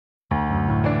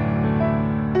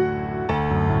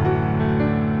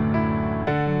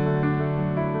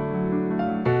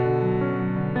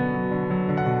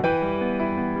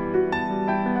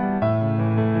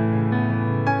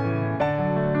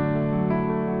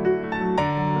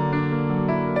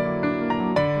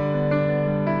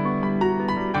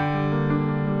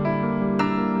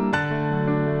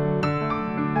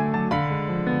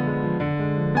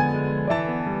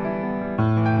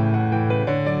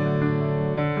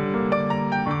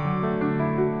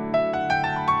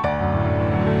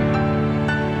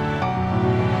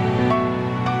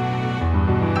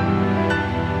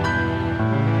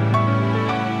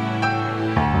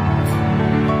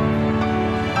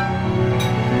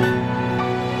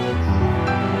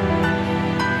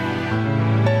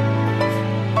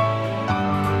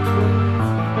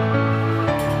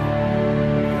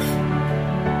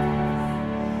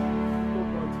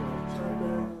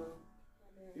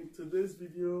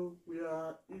So we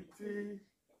are eating,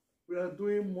 we are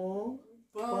doing more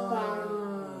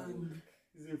Mukbang.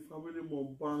 It's a family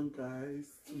mukbang, guys.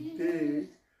 Today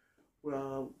we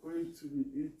are going to be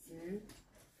eating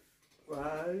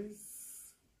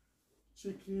rice,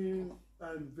 chicken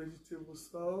and vegetable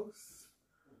sauce.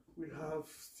 We have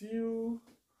stew,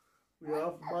 we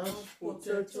have mashed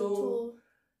potato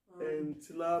and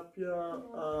tilapia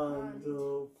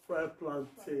and fried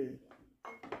plantain.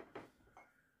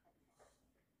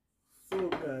 So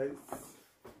guys,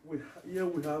 here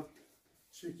we have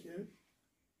chicken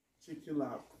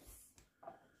laps.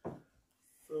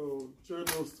 So join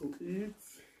us to eat.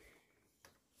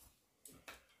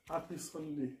 Happy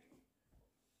Sunday.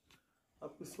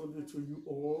 Happy Sunday to you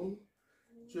all.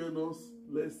 Join us,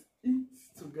 let's eat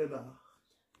together.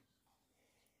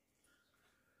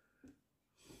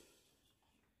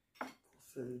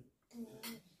 Say.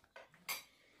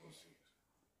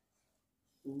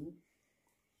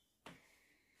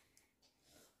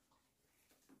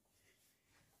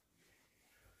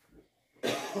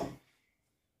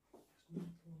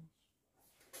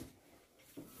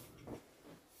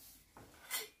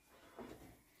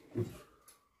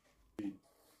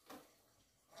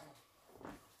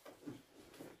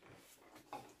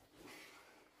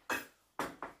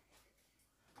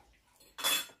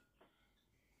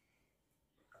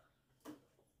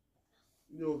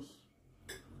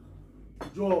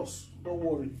 Joss, don't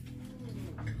worry.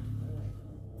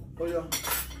 Oh yeah,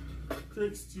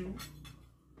 take stew.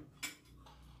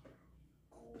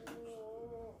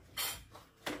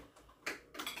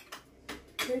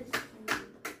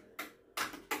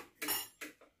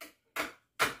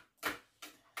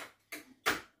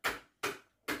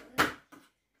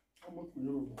 How much for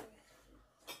you?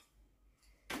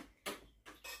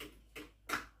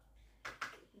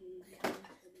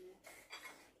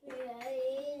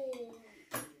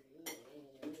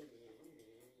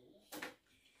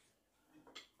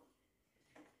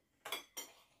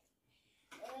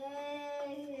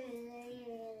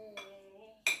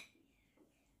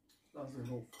 That's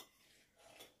enough.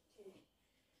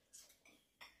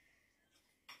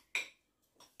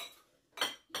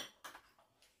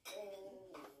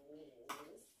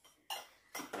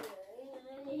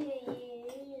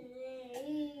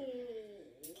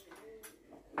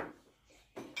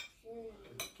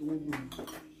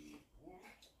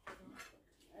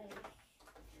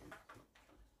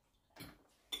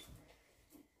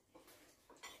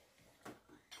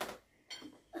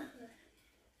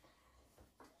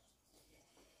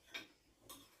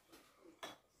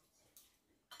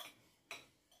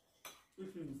 This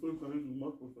is the first time I do my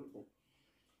potato.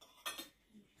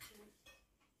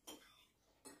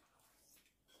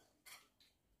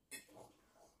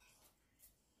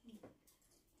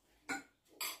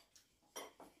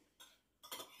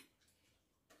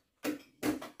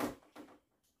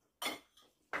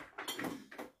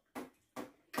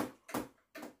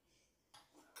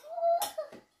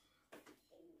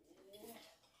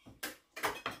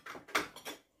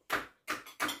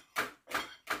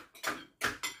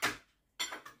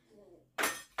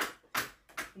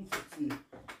 See.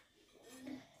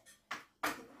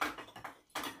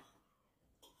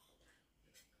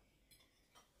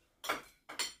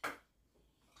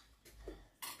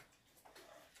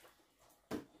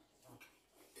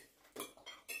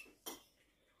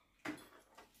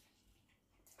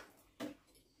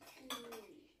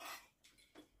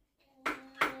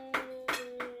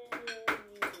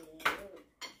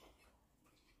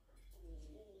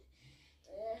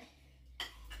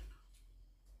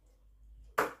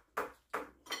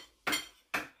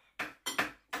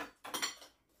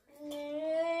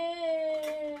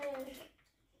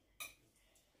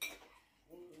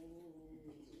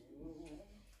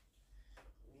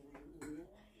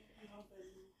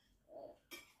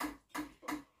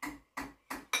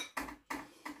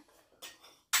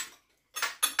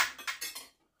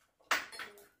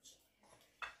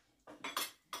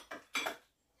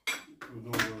 We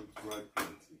don't want right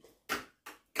plenty.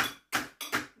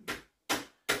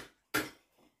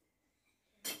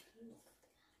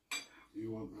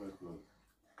 You want right blood?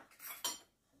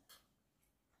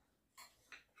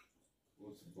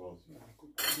 What's the boss?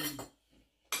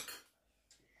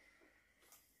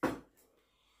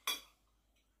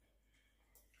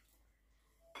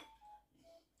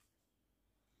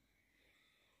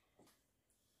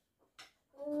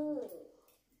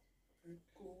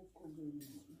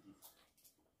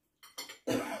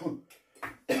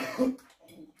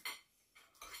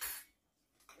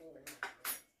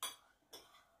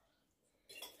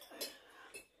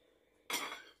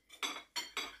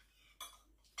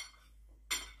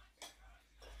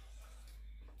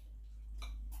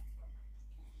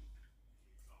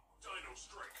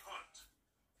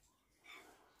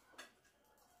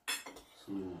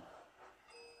 So,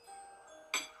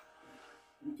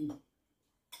 mm-mm.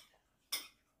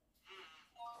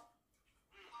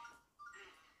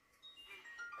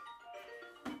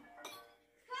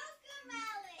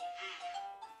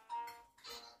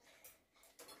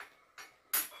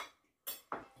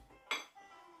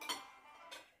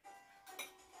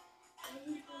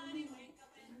 Everybody wake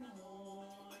up in the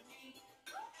morning.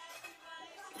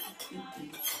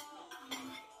 Everybody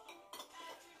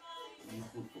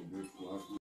You forget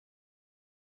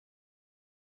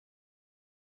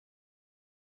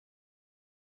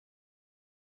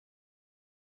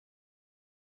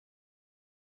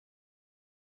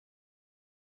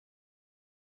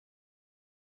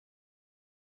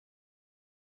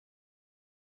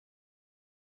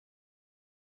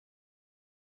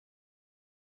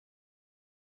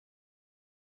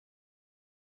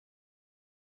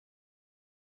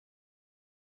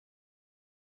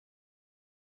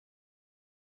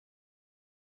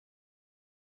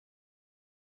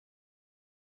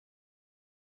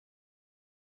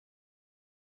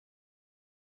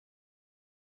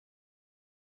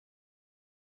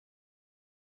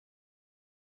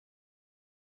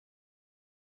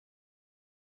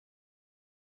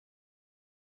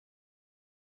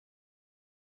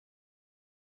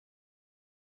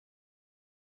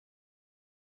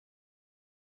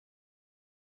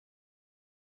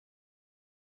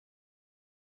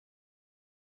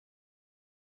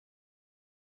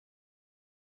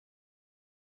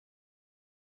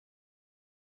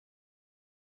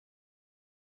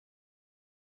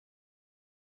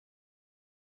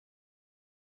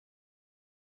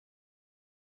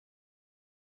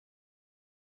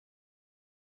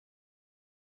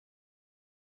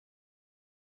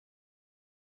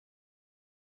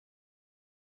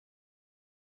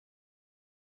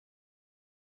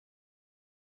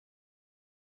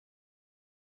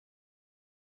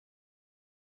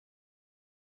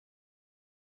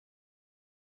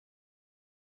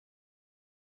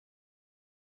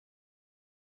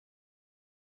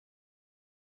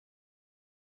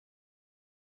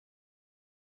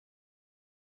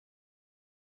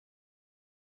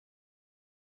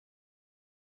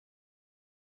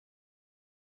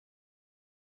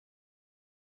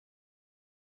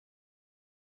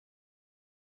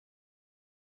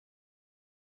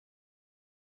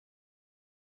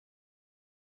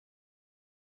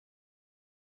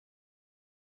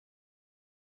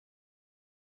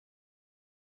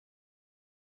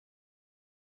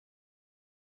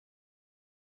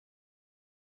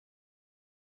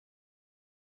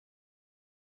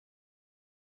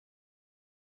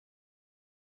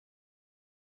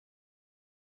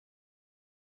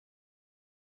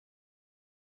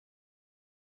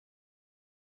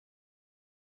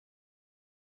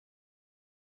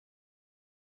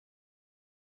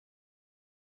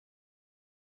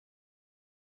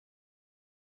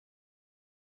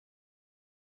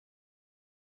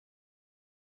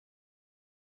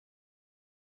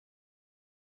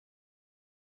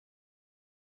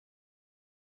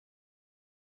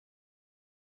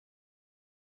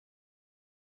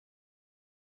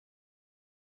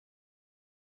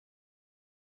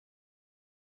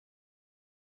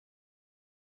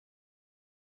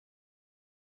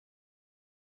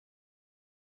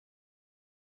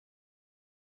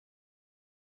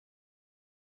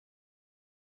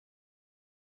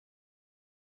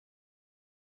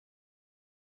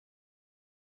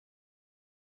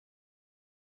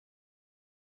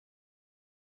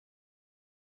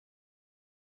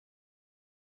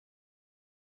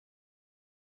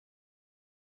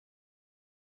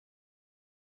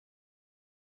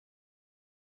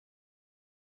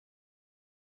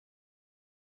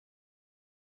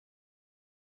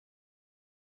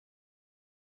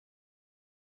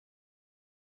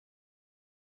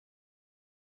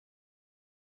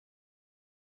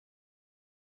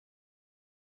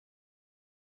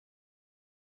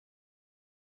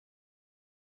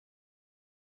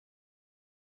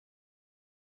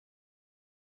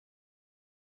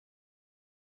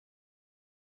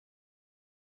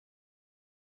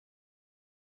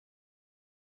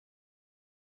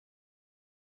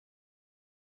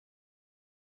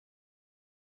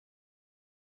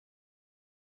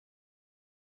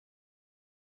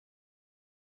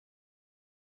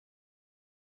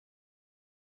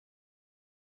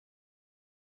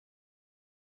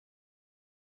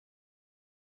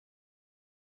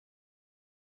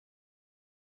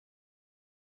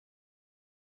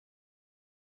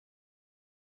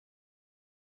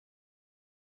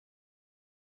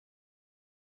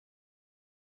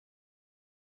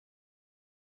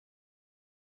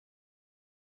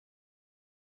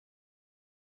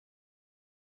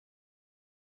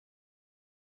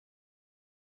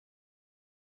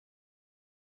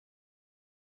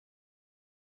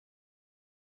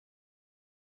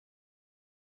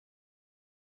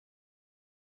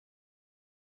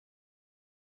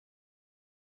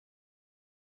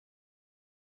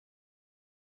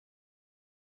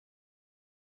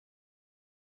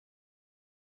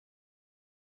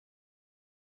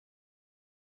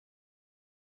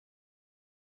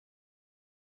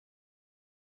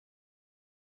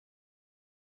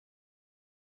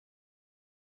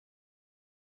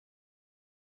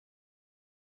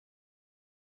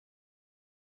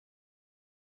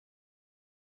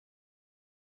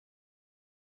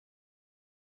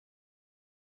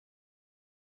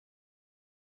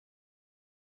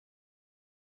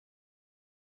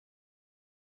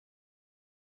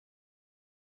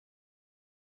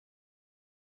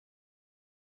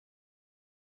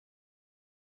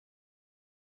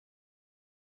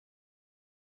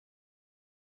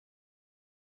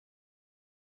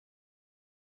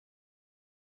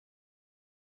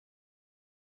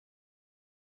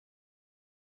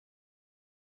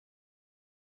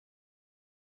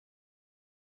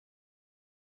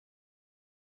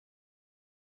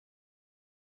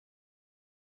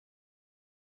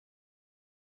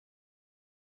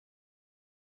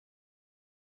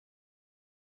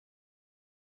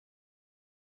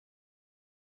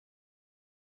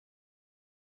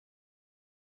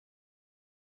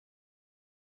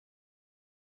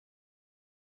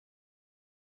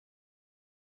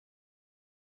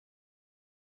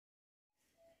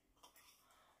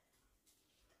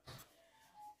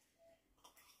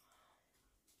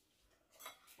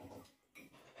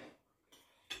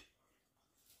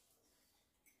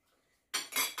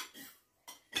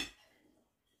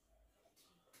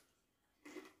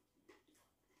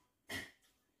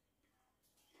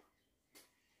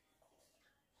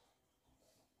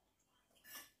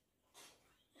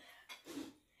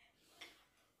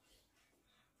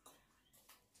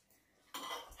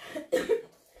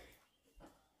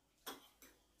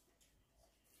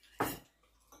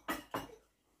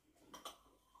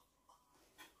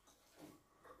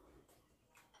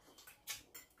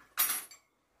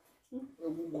That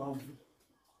was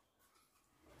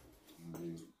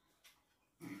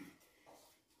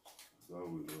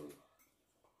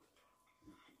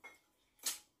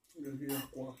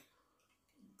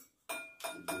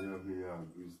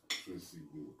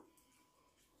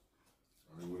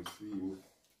I will see you.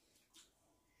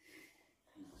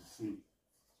 See,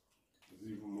 it's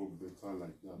even more better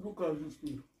like that. Look at this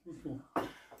thing. This one.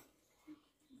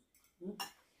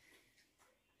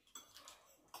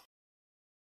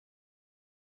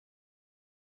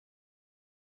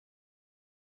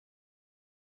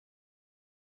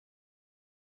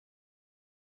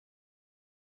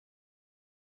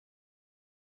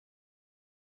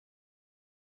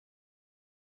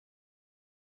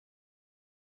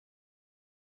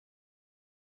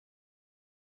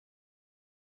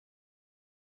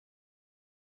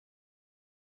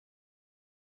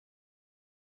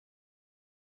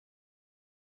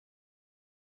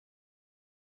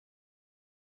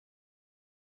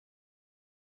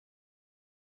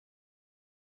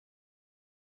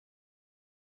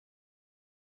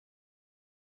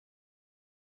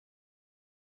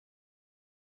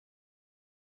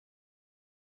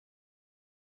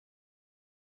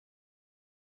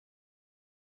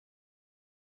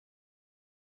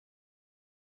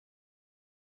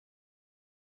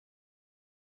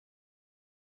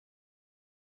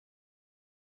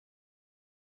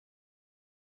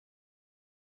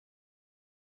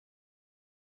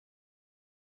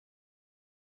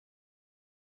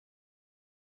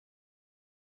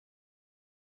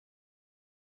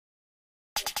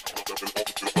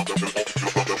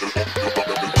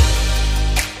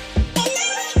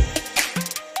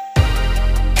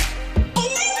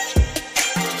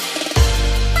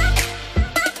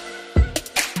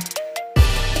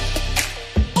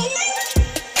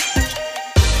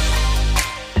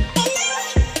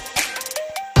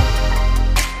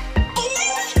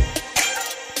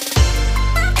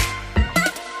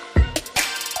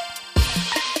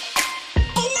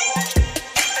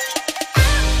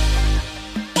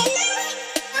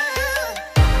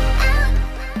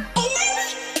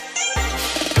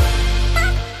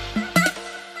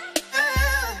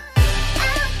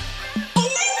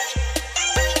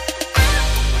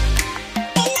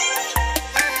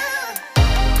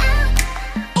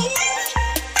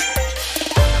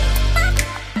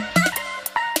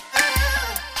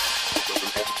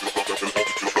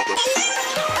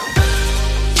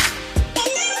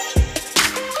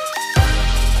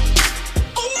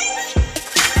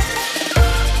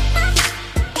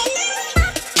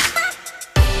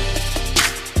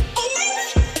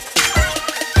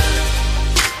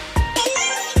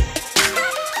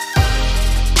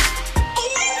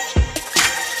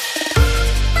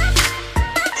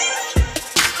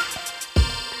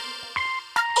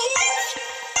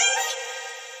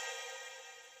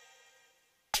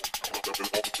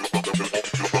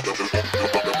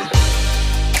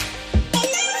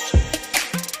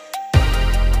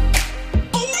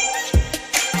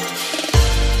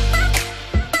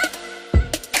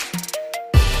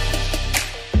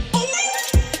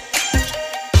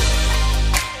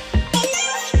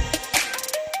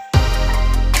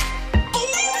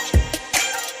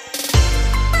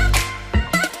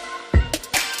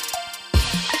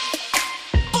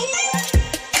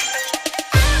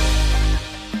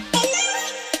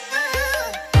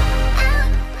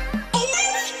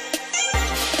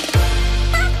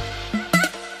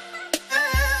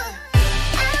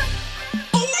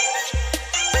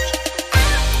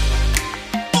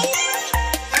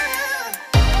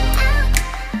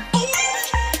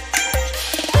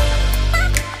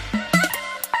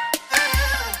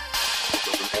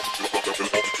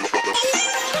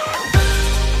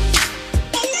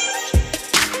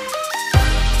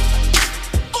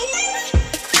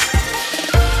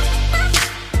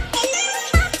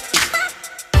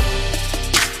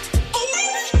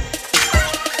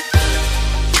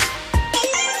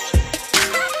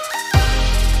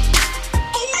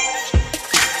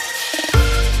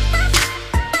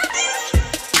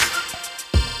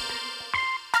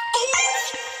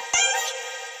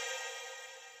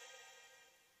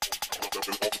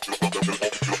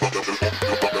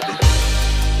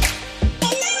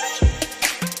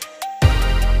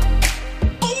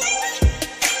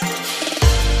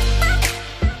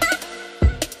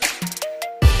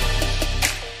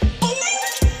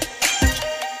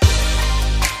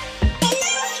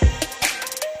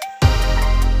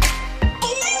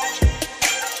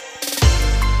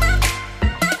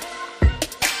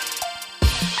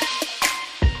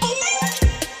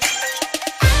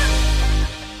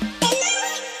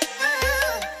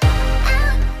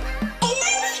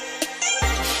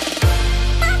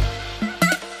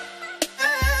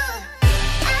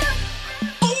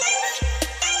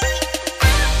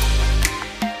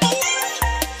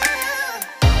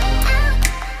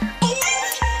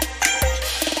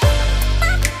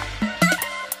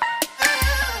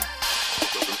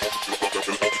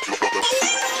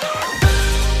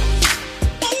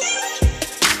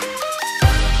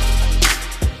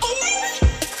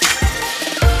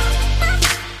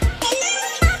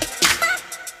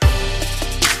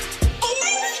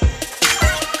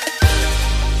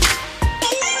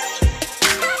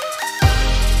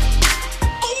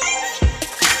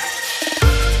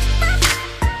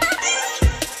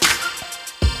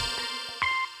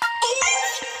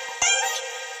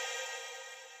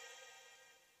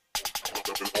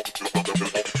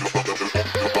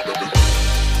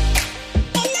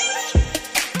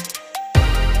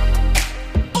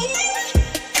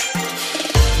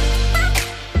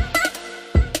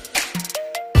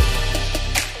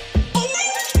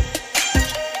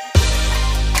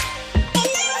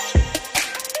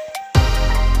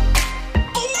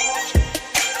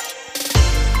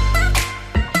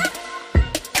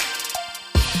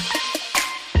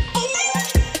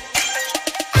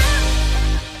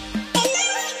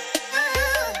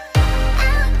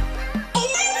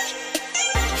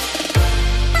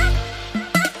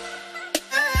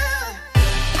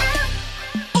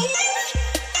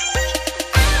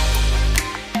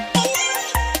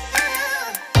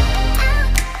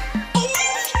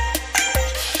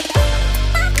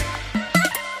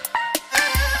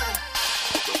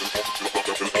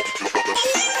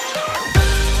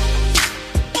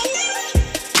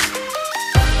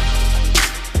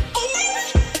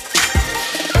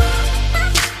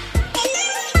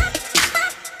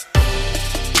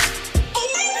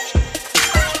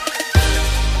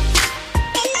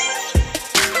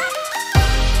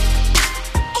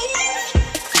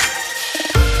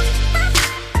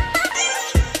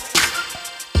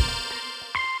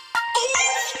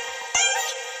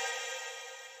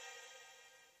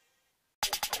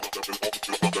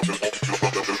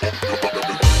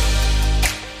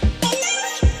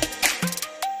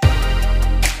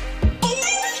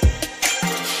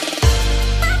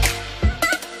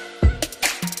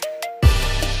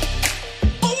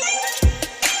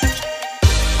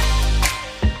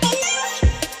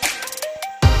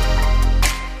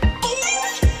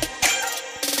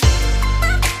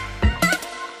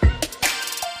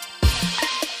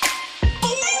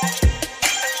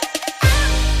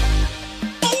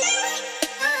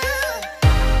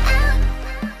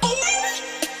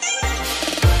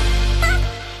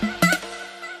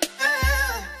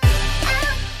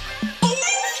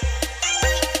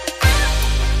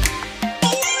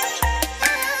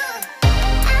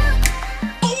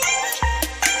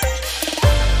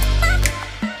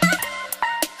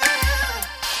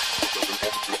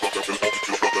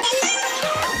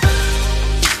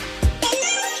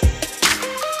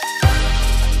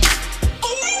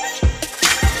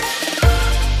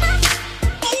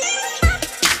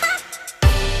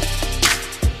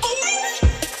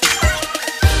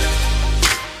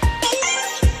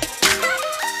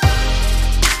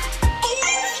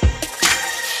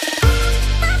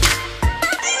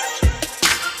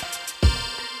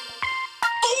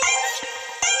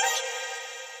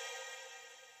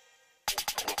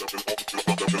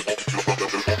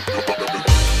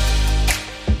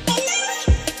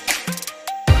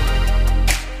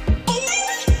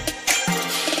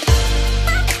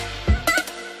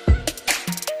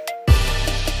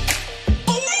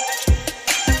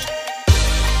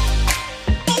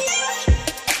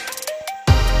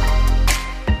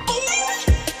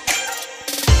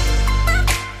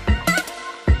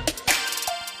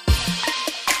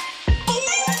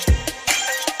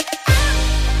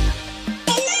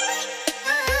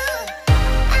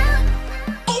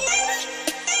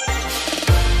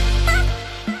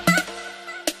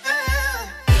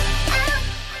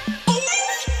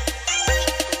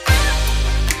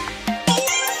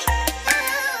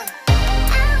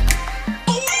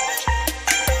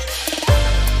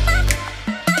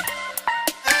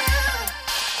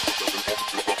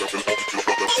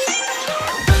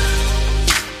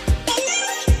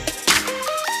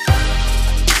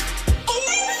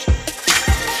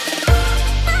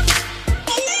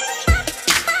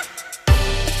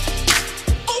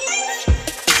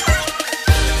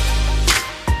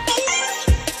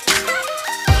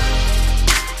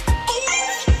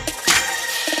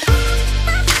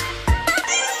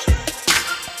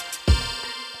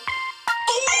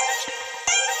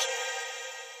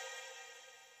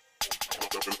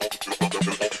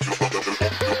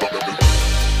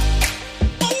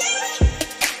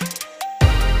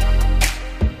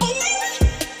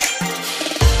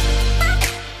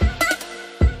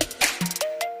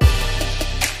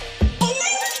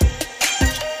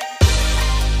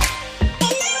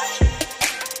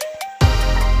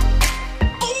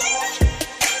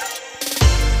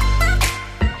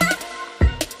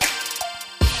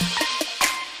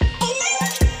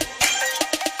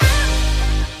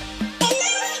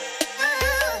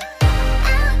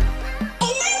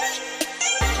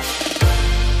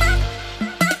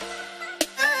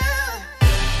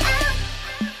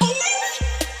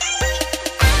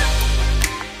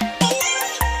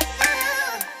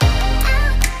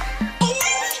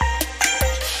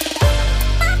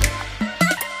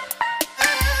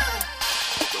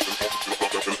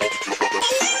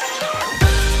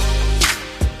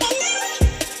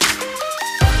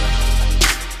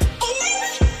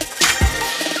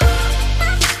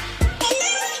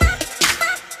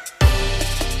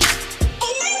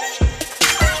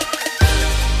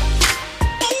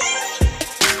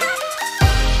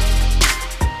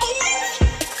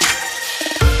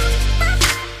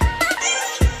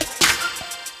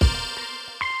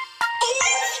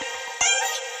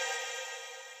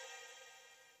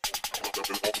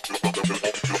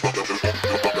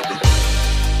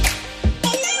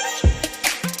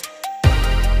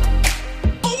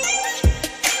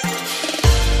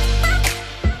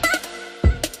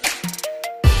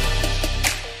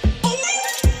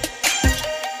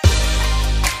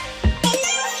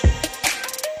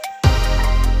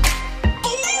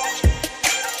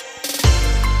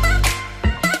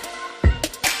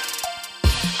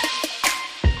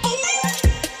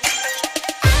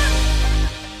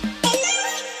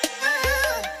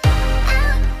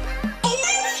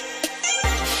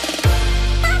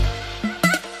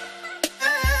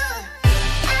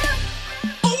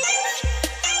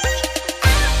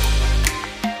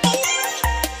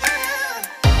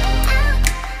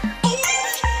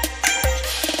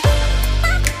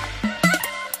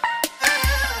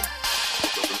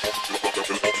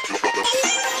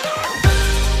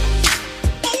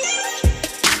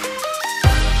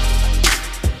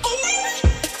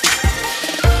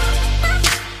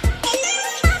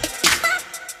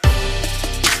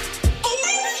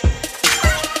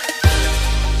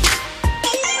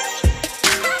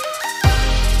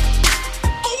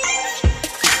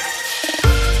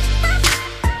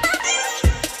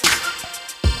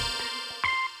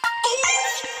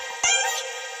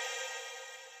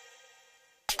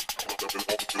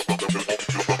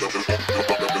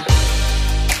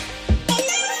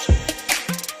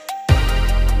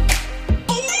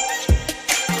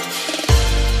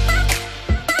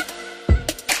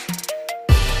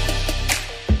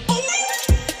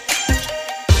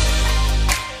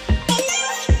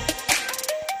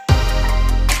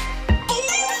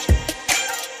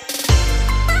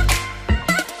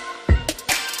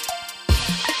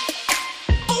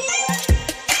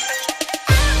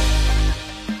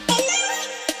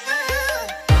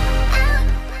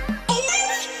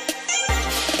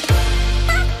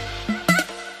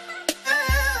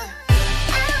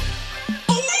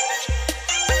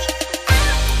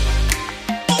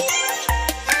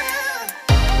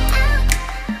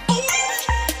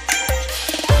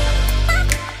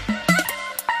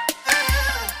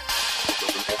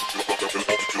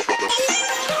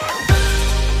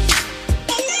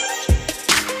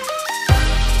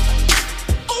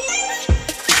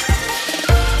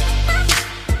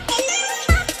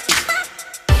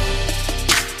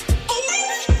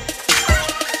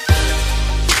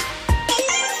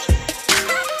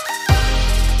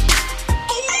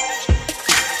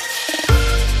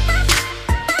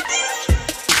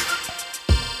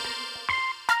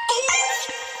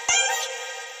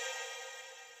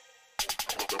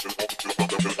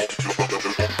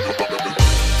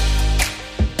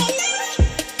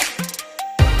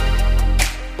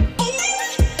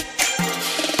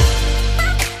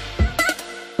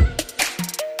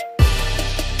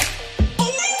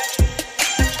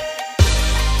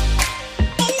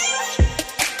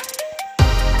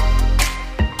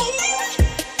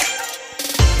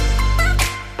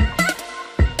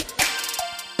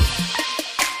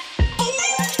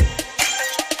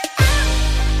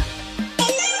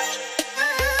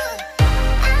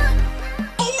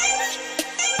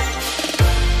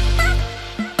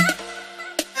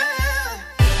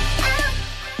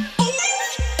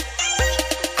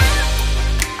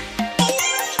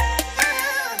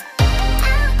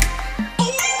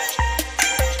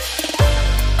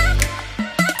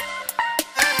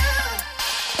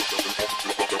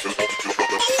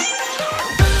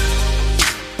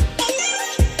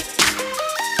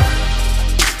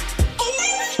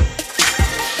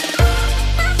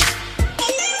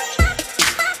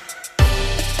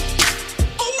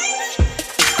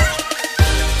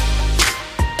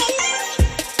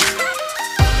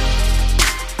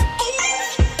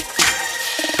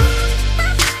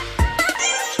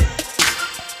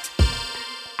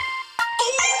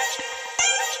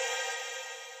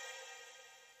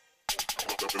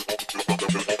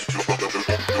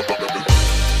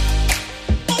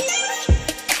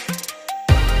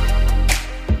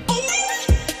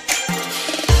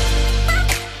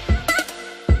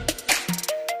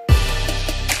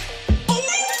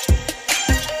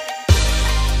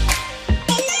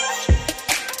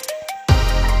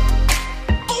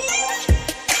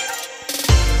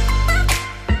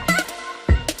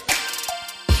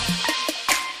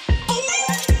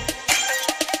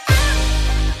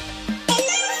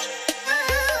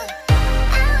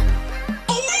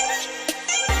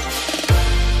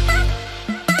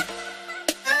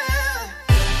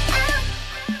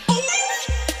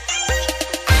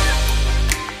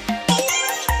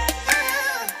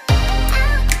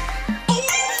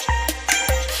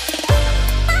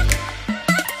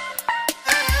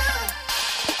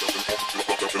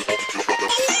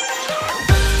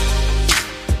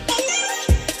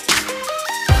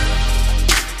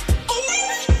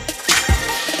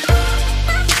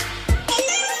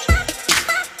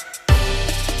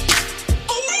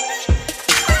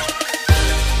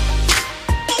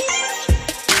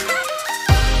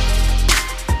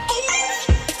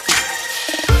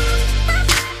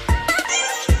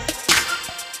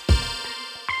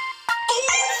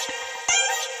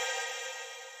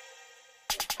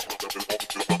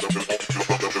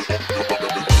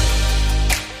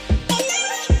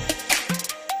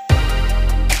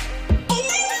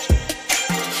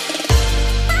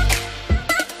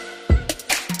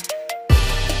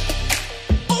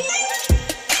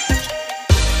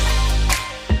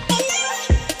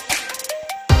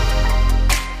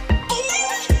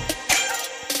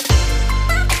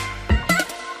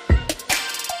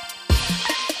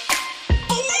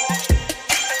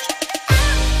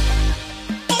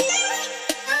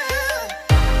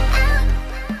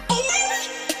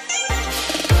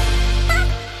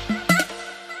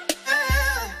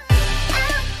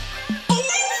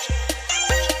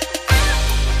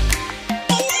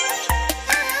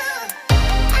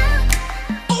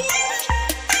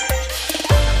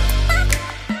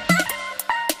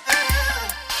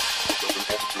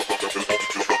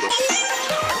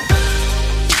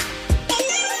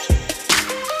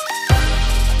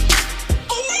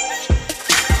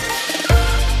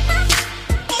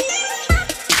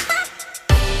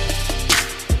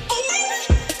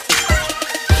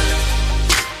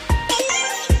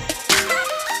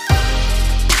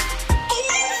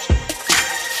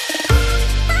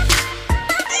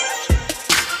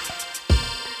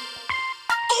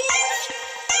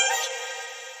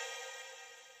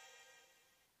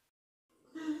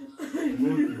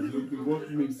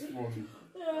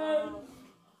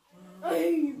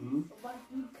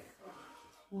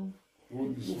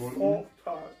 What is You funny? fought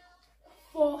hard.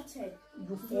 40.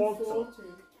 You fought hard. 40.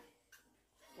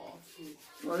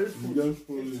 Now You eat food. just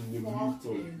fall in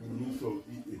the midst of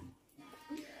eating.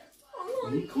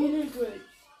 Guinea grapes.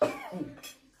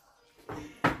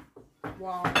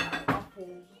 Wow,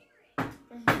 apples.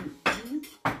 Thank you.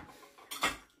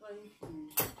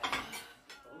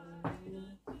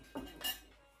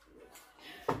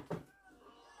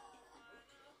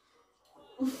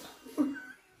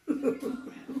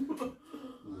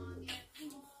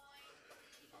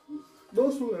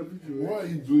 Don't show a video. Why are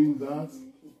you doing that?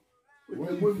 Why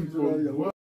Wait, you wait, keep wait, on? wait.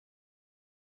 Why?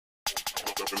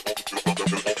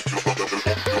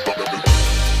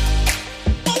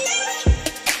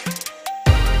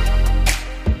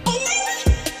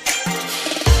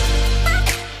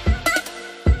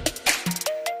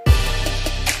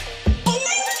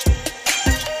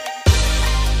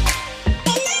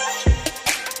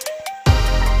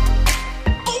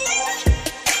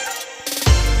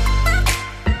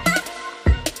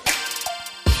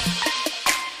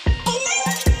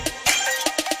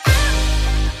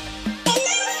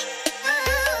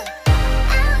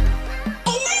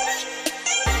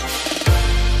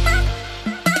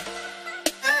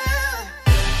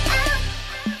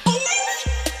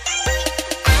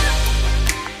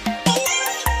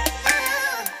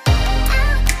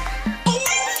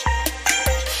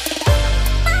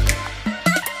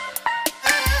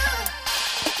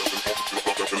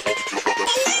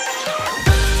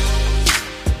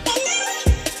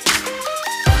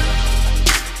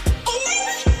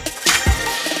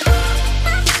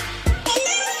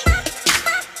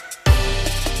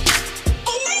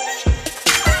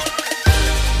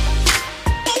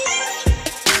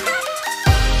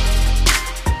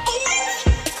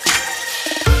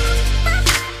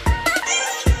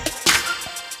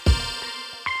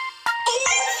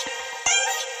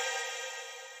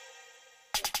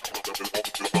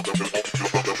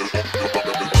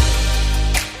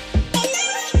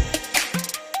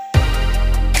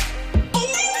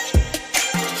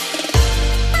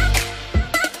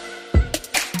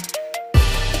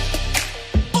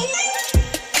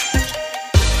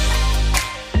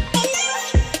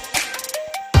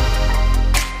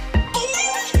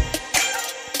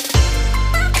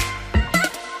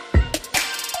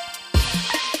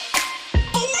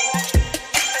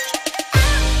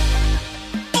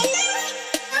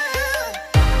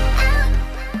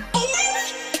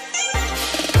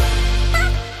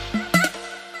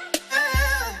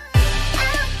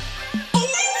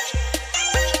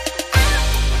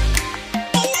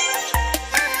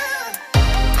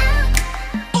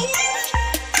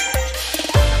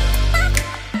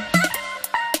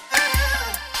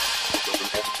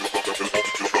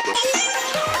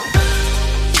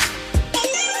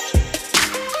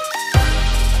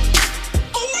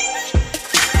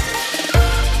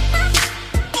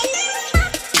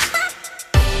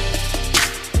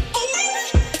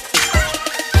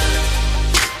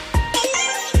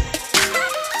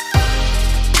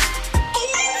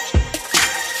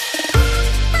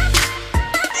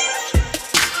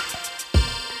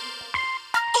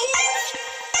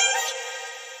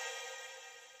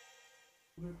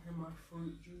 Whipping my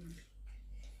fruit juice.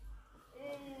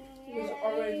 It's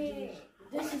orange juice.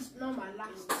 This is not my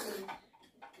last one.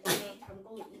 I'm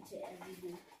going to eat it every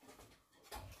day.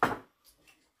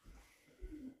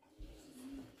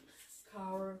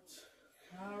 Carrot.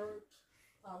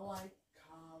 I like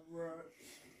carrots.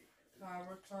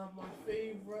 Carrots are my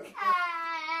favorite.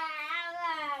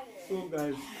 So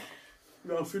guys,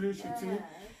 we have finished eating.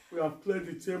 We have cleared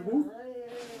the table.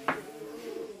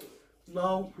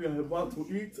 Now we are about to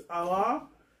eat our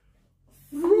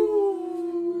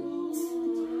fruit.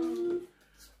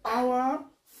 Our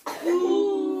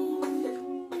fruit.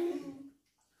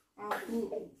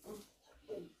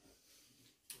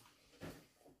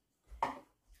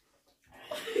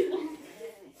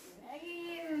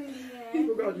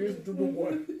 Look at this doodle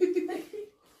boy.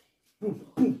 Boom,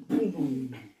 boom, boom,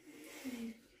 boom.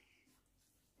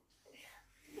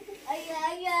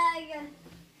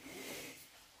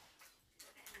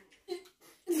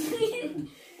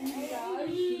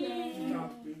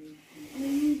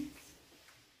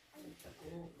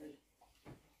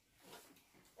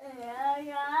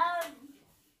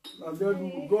 And then we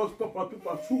will go stop at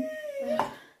people soup.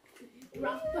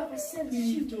 Rock, paper, scissors,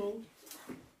 shoot.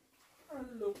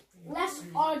 Let's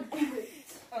argue it.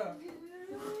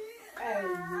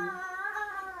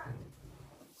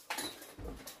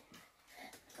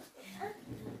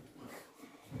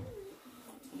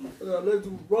 Let's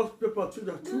do rock, paper,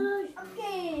 scissors, shoot.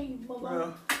 Okay,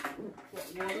 Mama.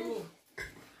 Yeah.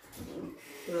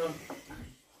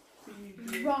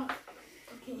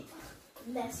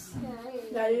 Yes.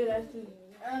 Yeah, you like to.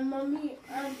 Mommy,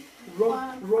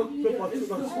 rock, paper,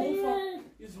 scissors.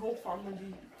 It's whole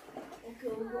family.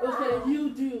 okay. Okay, you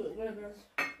do it, Rivers.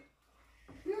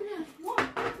 What?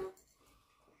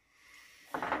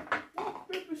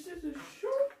 Rock, paper, scissors,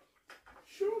 shoot.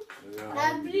 Shoot.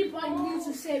 I believe I need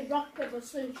to say rock, paper,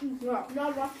 scissors, shoot. Rock.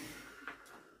 Not rock,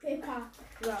 paper,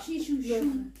 Rock. she shoot,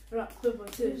 shoot. Rock, paper,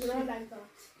 scissors, Not shoot. like that.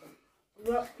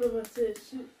 Rock, paper, scissors,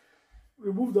 shoot.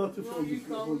 Remove that thing No, from you the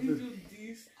can only from there. do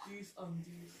this, and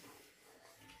this.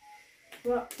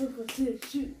 Rock, paper, scissors,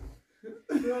 shoot.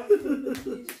 Rock, paper,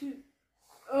 scissors, shoot.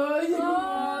 Oh,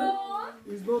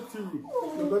 yeah. It's not TV.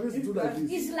 So that is do like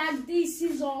this. It's like these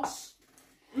scissors.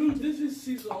 Look, this is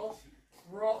scissors,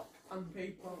 rock, and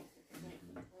paper.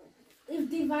 If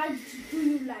divide do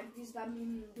you like this, that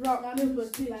means Rock, that paper, means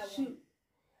scissors, divide shoot.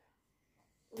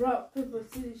 Rock, paper,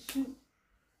 scissors, shoot.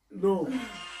 No.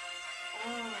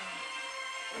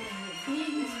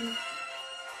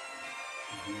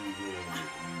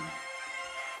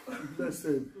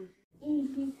 Listen.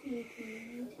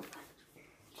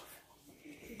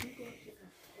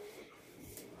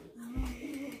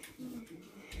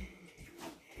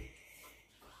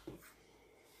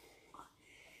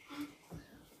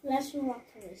 Let's rock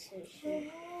paper scissors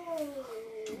shoot.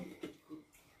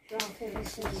 Rock paper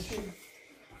scissors shoot.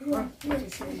 Rock paper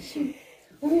scissors shoot.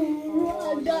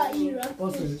 Oh, I got you. Rock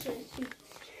paper scissors shoot.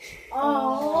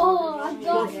 Oh, I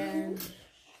got you.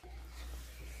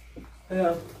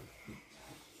 Yeah.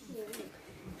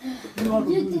 You want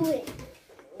to You do do it?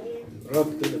 it. Rock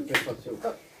to the paper too.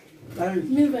 Hey,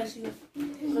 Move as you.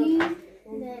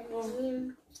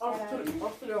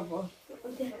 After the other.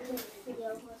 Okay.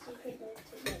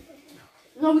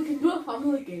 No, we can do a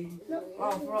family game. No.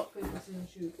 Oh, rock, paper, scissors,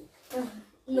 shoot.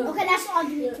 Okay, let's all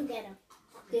do it together.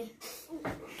 Okay.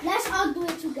 Let's all do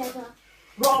it together.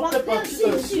 rock, paper,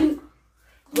 scissors, shoot.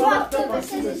 Rock, paper,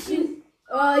 scissors, shoot.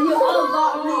 You all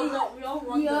got me. We all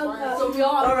want You the all one. got so we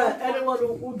all. All right. Anyone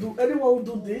who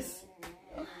do this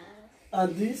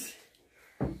and this.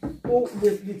 Oh,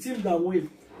 the team that win.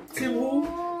 Team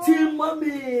who? Team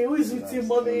mommy. Who is with team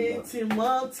mommy? Team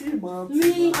mom. Team mom.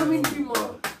 Me. I mean, team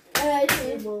up.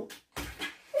 Team mom.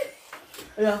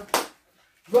 Yeah.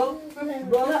 Rock,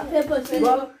 Rock, paper, scissors.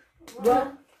 rock,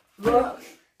 rock, rock,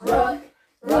 rock,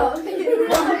 Rock.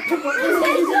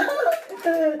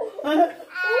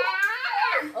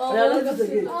 Yeah, let's do it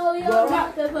again. Oh, yeah.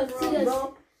 Rock, paper, scissors.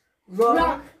 Rock,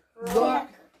 rock, rock,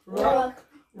 rock,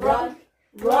 rock,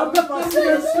 rock, paper,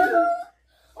 scissors, shoot.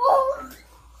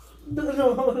 No.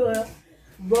 Rock,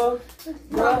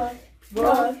 rock,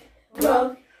 rock, rock,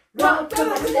 rock,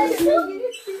 paper, scissors, shoot.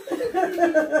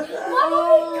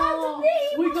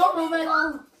 We got the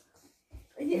medal.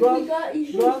 We got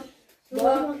you. Rock,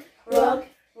 rock, rock,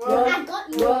 rock, I got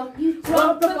you. rock, You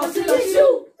rock, paper, scissors,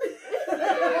 shoot.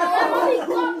 Mommy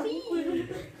got me.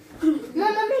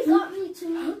 My mommy got me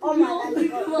too. Oh my We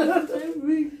God. come out the same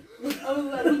ring. I was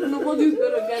like, nobody's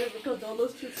gonna get it because all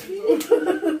those chips are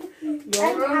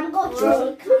I'm going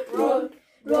to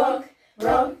Rock,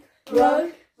 rock, rock,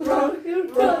 rock, rock,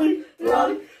 rock,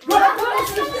 rock, rock.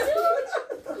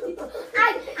 I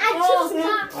choose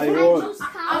car. I I won. choose Oh,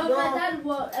 car. my dad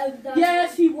won.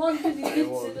 Yes, he won because he did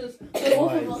won. scissors. So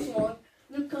both of us won.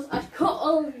 Because I cut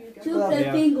all of you guys. Two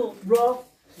Yeah. bingo. Rock,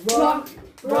 rock,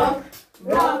 rock,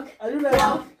 rock. Are you ready?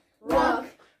 Rock, rock,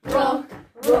 rock,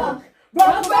 Rock,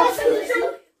 rock, rock.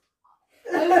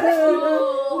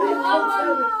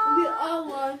 We all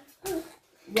won.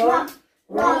 Rock,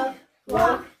 rock,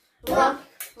 rock, rock,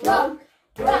 rock,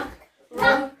 rock,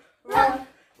 rock,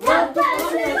 rock, rock.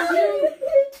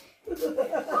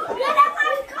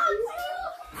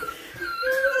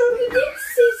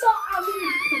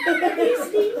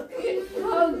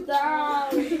 Calm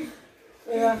down.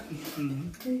 Yeah.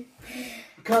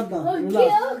 Calm down.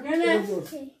 Relax.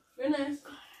 Ernest, Ernest.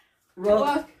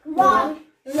 Rock, Rock,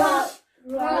 rock,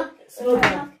 rock, slow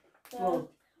down. rock,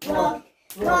 Rock,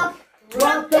 rock,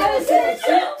 rock, paper, scissors,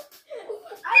 shoot.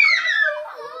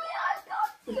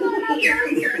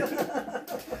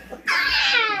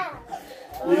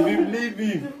 Leave him, leave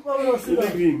him.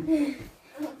 Leave him.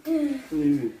 Leave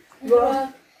him.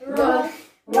 Rock, Rock,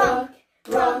 rock,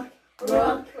 rock,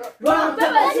 rock, rock,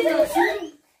 paper, scissors,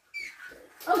 shoot.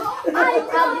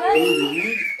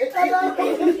 Leave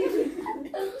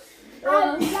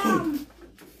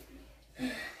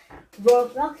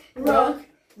Rock, rock,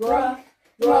 rock,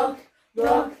 rock,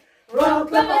 rock, rock,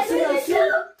 paper, scissors,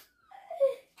 shoot.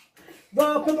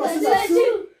 Rock, paper, scissors,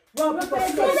 shoot. Rock, paper,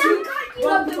 scissors, shoot.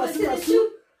 Rock, paper, scissors, shoot.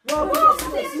 Rock, paper,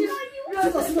 scissors, shoot.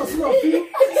 Scissors, scissors, scissors, shoot.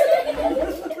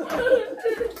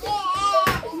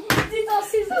 Scissors,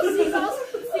 scissors, scissors.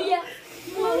 Yeah.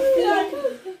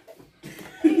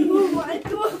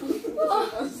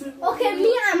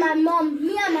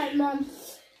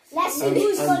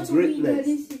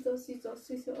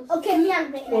 Okay, me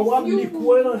and Nick. Oh, what me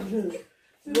cool?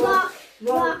 Rock,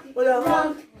 Rock. Oh yeah,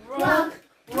 rock.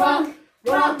 rock.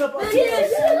 Rock, paper,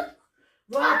 scissors.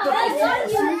 Rock, paper,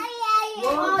 scissors.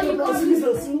 Rock, paper,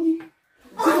 scissors.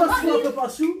 Scissors, rock, paper,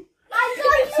 shoe. I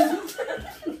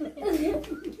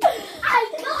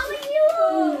got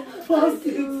you. First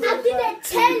it. I did it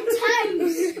 10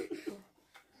 times.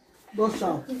 Don't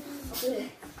shout.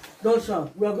 Don't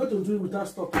shout. We are going to do it without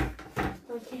stopping.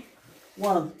 Okay.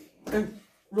 1 and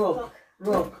rock.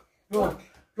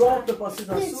 Rock, paper,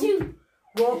 scissors, shoe.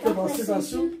 Rock, paper, scissors,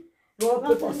 shoe. Rock,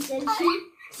 paper, scissors,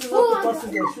 paper,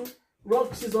 scissors, shoe.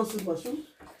 Rock, scissors, paper, shoe.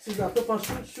 Scissors, paper,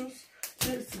 shoes.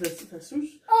 Scissors, shoes.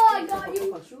 Oh, I got you.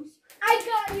 Paper, shoes. I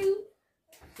got you.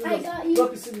 I got you.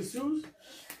 Rock, scissors, shoes.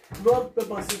 Rock,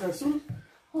 paper, scissors, shoes.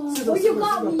 Scissors, Oh, you scissors,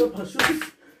 got me. paper, shoes.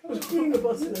 Rock,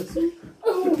 paper, scissors, shoes.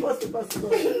 Paper, scissors,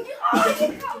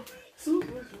 shoes.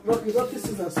 Rock,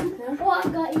 scissors, shoes. Oh, I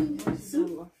got you.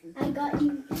 I got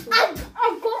you. I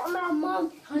got my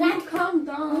mom. Can you calm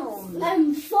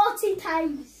down? 40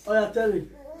 times. Oh yeah, tell me.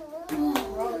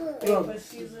 Rock,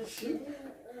 Scissors, shoe.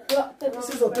 Rock, paper,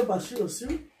 scissors, paper, shoes,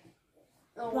 shoe.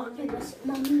 rock, paper,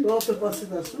 mommy. Rock, paper,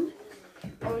 scissors, shoe.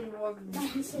 Oh, you want me?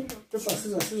 Paper,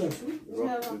 scissors, shoe.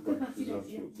 Rock, paper, scissors,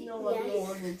 shoe. You know what you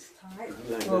want it's time.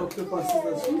 Rock, paper,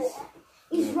 scissors, shoe.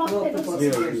 It's rock, Rock, paper, paper,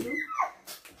 scissors. scissors, shoe.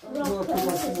 Rock,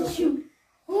 paper, scissors, shoe.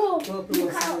 Oh, Rock, you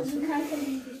paper, can't scissors, shoe.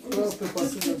 believe this. Rock, paper,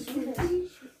 scissors, shoe.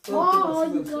 Oh,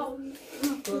 you got me.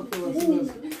 Rock, paper, scissors,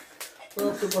 shoe.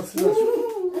 Rock, paper, scissors,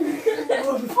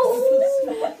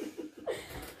 shoe.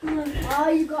 Oh,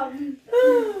 you got me.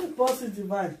 Boss is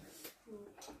divine.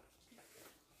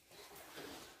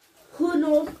 Who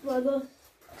knows, brother?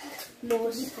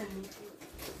 Knows.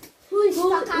 Who is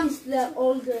the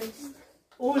oldest?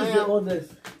 Who is the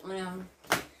oldest? Yeah.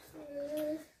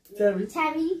 Terry.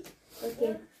 Terry.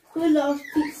 Okay. Who loves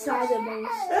pizza the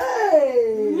most?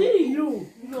 Hey! Me? You.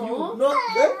 No. You. Not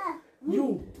them.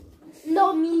 You.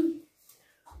 Not me.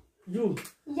 You.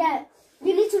 Yeah.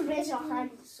 You need to raise your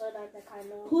hand so that they can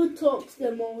know. Who talks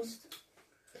the most?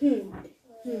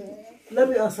 Let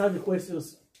me answer the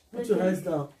questions. Put your hands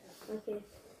down. Okay.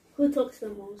 Who talks the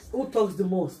most? Who talks the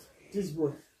most? This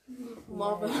boy.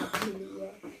 Marvin.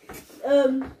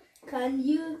 Can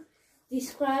you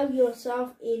describe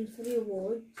yourself in 3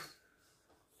 words?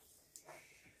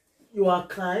 You are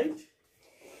kind.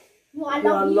 You are You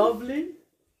are lovely. lovely.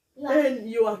 You are- And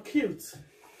you are cute.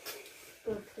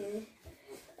 Okay.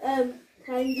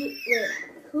 Can you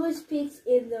who speaks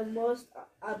in the most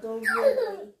adorable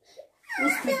way? Who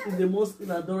speaks in the most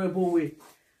adorable way?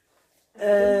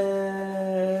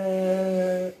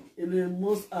 In the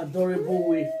most adorable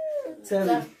way. Tell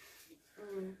me.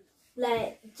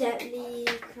 Like gently,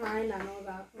 kind, and all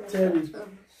that. Tell me.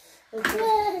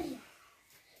 Okay.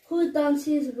 Who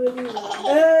dances really well?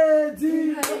 Hey,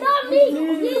 D. Not me!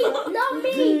 Not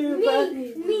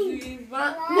me! Me!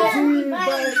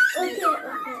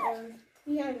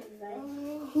 Okay.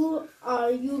 Who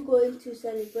are you going to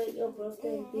celebrate your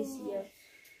birthday this year?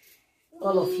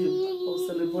 All of you. I'll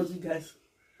celebrate you guys.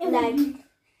 Like,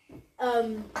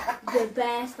 the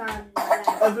best and like,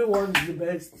 Everyone is the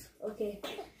best. okay.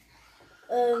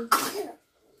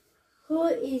 Who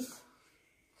is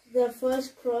the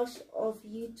first crush of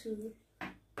you two?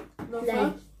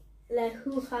 Like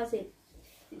who has it?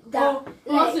 That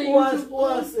What's a Who has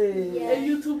YouTube? a... A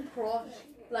YouTube crush,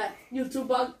 like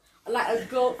YouTuber, like a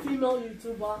girl, female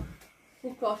YouTuber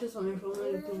who crushes on me from a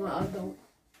YouTuber.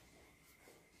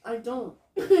 I don't.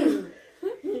 Who?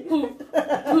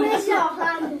 raise your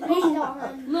hand. Raise your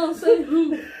hand. No, say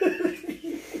who.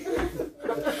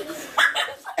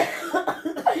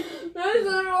 That is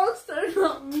a roster,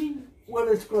 not me. When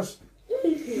it's crushed.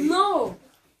 No,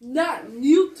 that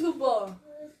YouTuber.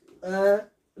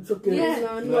 It's okay.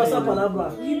 Yeah. No esa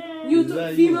palabra.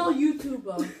 YouTube, female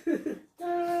YouTuber.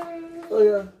 Oh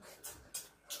yeah.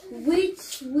 Which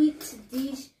sweet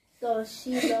dish does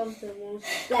she love the most?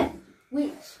 Like,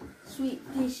 which sweet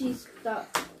dishes that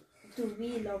do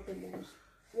we love the most?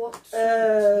 What do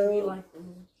we Uh, like the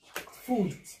most?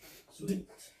 food.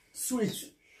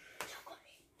 Sweet.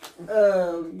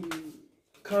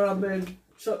 Caramel.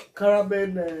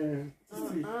 Caramel. I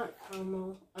like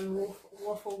caramel and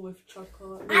waffle with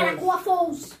chocolate. I like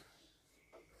waffles.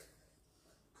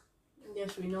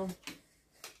 Yes, we know.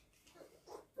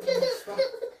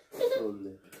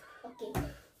 Only. Okay.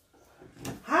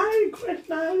 Hi,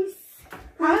 Christmas.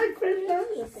 Hi, Christmas.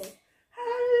 Okay.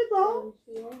 Hi, Mom.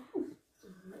 Yeah.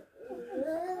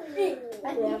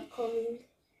 We are coming.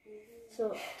 So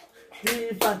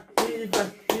Viva, viva,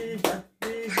 viva,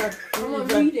 viva, I'm gonna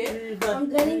viva, read it. viva, I'm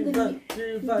getting viva,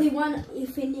 the viva. one you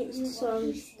finished. So So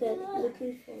I'm still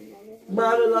looking for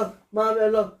Marvelous,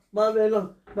 marvelous, marvelous,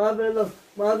 marvelous,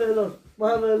 marvelous,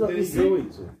 marvelous. Where You is see? going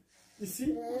to? You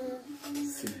see?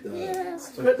 Sit down.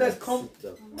 Stop But let's it. come. Sit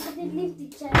down. I didn't leave the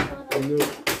chair on. I know.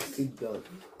 Sit down.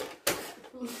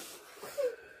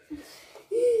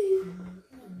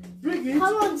 Bring it.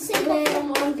 Come on, sit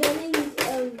down. I'm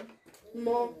getting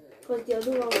more because the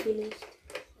other one finished.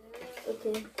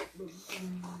 Okay.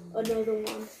 Another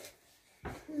one.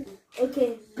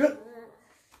 Okay. Good.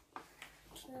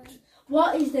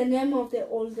 What is the name of the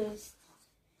oldest?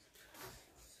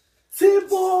 T-boy.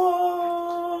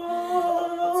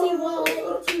 T-boy,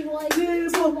 T-boy,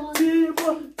 T-boy.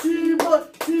 T-boy, T-boy,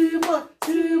 T-boy,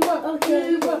 T-boy,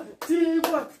 Okay. T-boy,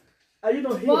 T-boy. Are you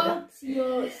not here? What's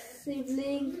your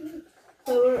sibling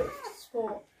favorite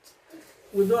sport?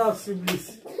 We don't have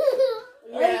siblings.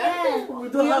 Yeah. We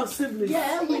don't have siblings.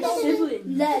 Yeah, we're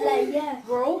siblings. Yeah.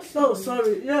 Bro. Oh,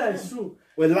 sorry. Yeah, it's true.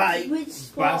 We like Which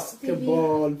sport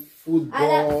basketball, I like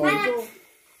football, football.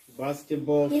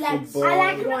 basketball, He likes football,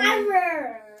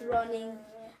 running,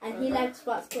 and he likes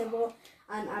basketball,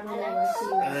 and I don't like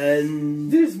wrestling.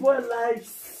 and This boy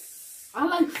likes. I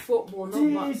like football,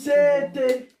 not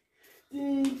basketball. I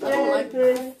don't like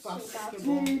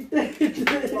basketball.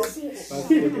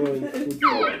 basketball and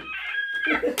football.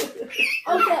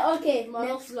 Okay. My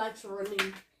else likes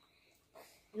running.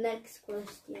 Next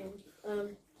question.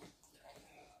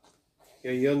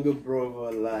 Your younger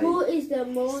brother Who likes is the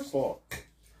most sport,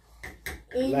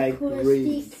 like inclustic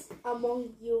race. among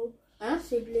you Huh?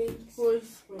 siblings? Who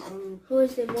Who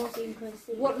is the most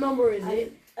inclusing? what number is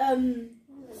it?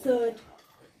 Third.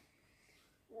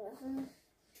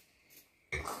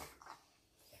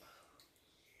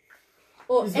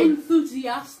 Or Is it-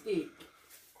 enthusiastic?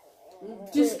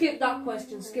 Just skip that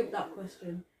question. Skip that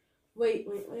question. Wait.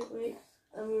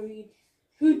 Let me read.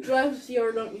 Who drives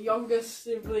your youngest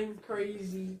sibling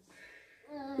crazy?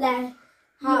 Like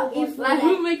how if Like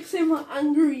who makes him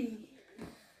angry?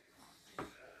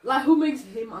 Like who makes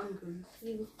him angry?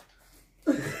 you.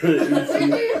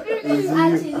 It's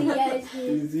Actually, yeah, it's you.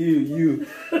 It's you.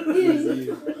 It's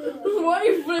you. Why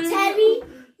you blaming- Terry,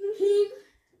 him.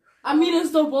 I mean,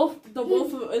 it's the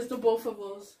both of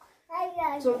us.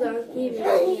 Sometimes him makes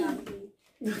me angry.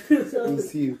 So,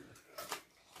 It's you.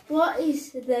 what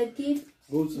is the gift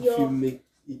Both of Your you make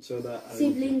each other angry.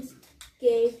 siblings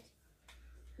gave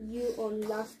you on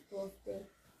last birthday?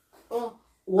 Oh,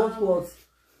 what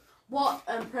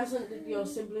present did your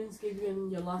siblings give you on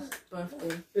your last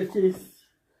birthday? It is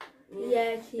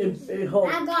Yeah, he's. a hug.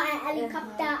 I got a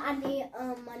helicopter and a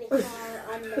car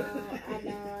and the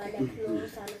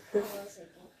clothes and the clothes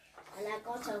again. And I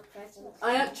got a present.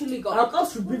 I actually I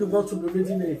got. should be the one to be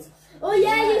reading it. Oh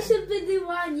yeah, you should be the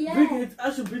one. Yeah. Bring it.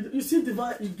 I should be. You see the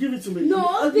one. You give it to me.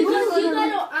 No, because you No.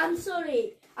 gotta answer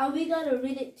it, and we gotta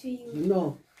read it to you.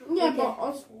 No. Yeah, Okay. but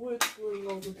us we're doing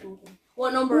all the talking.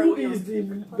 What number Who are we on? is the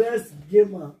best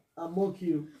gamer among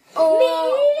you?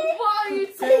 Why are you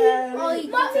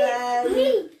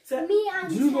Me and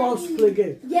Do you know how to Terry. play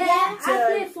game? Yeah, I Tell-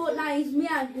 play Fortnite. It's me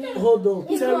and him. Hold on.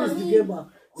 It's Terry not is the me. gamer.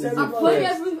 It's Terry the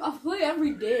is first. I play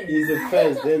every day. He's the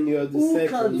first, then you're the Who can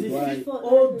second. defeat- Why?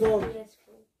 Hold on.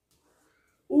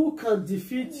 Who can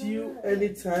defeat you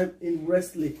anytime in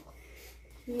wrestling?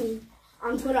 Me.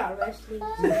 I'm good at wrestling.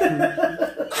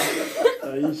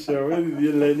 Are you sure? Where did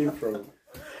you learn it from?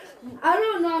 I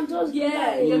don't know. I'm just good Yeah,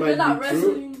 at it. you're might good at be true.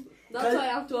 wrestling. That's why I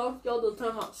have to ask you all the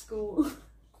time at school.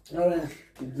 Alright.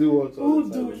 You do what all Who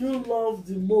the do time. you love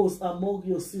the most among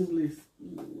your siblings?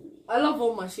 I love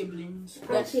all my siblings.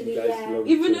 Actually, You guys yeah. love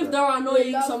Even each if other. they're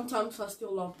annoying, love- sometimes I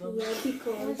still love them. Yeah,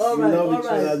 because You Alright, love each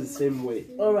other alright. the same way.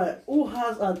 Alright. Who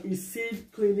has an insane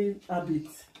cleaning habit?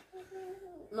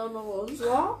 None of us.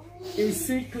 what?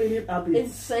 Insane cleaning habit.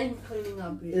 Insane cleaning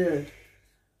habit. Yeah.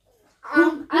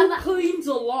 Who cleans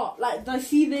a lot? Like they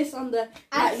see this on the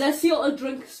like they see a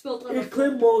drink spilled on the He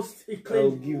clean most. He I'll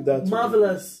clean give that to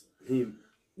marvelous. him.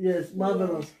 Yes,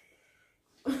 marvelous.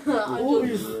 I Who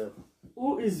just- is Yeah.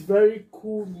 who is very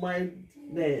cool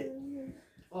minded?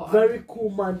 oh, Very cool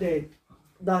minded.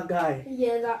 That guy.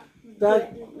 Yeah,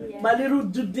 That yeah. my little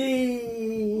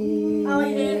Judy. Oh,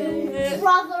 yeah.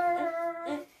 Brother.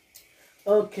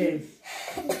 Okay.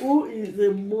 Who is a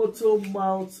motor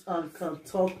mouth and can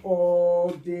talk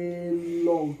all day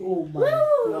long? Oh my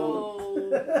god. no.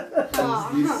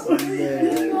 This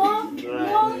man.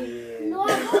 Right here. No, I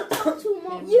don't talk too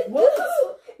much.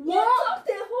 What? What?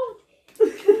 The whole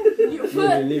You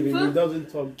Leave him. He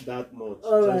doesn't talk that much.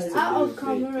 Alright. Just out a of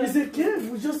little bit. camera. It's a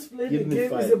game. We just played the Give me game.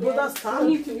 five. It's a brother's I time.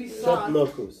 need to be Short sad.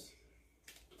 knuckles.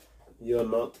 You're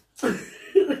not.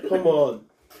 Come on.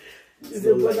 It's a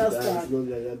not like brother's that. tag. It's not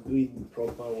like that. Do it the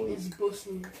proper way. It's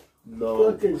bossy. No.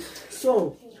 Okay,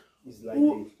 so It's like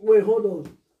who? this. Wait, hold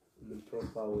on. The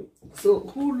proper way. So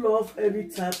who love any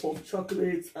type of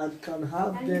chocolates and can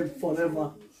have them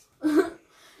forever?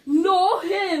 No,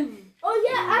 him. Oh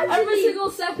yeah, actually. Every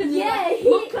single second. Yeah, Like, he-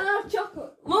 Mom, can I have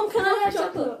chocolate? Mom, can I have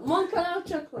chocolate? Mom, can I have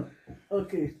chocolate?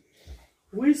 Okay,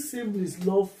 which siblings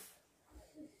love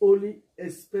only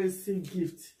expensive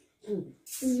gifts?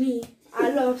 Me. I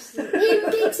love sweets.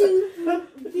 Me too.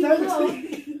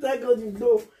 Thank God you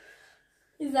know.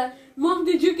 Is that Mom?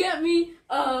 Did you get me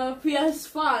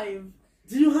PS5?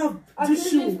 Do you have I this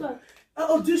think it's shoe? good.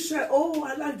 Oh, this shirt. Oh,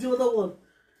 I like the other one.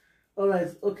 All right.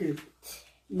 Okay.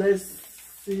 Let's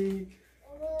see.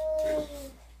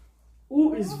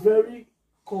 Who is very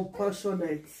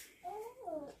compassionate?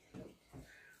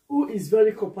 Who is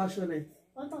very compassionate?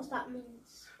 What does that mean?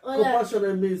 Oh, yeah.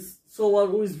 Compassionate means someone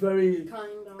who is very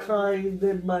Kind of. kind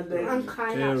and minded. I'm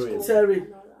kind at Terry. school. Terry. I know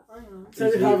that. I know.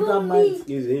 Terry Is have he- that mind.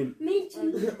 It's him. Me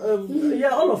too. Yeah,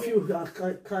 all of you are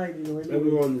kind, you know. Anyway.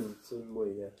 Everyone is the same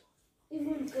way, yeah.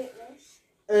 Even greatness.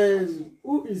 And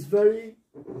who is very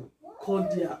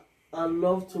cordial and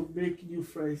love to make new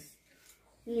friends?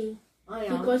 Me. I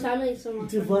am. Because I make someone.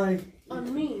 Divine.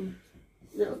 On me.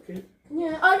 Yeah, okay.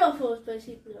 Yeah. I don't feel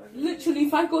basically. Literally,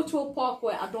 if I go to a park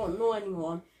where I don't know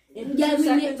anyone, in Yeah, 2 we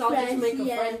make seconds I'll just friends, make a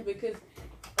yeah. friend because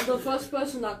the first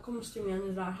person that comes to me and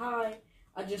is like, hi,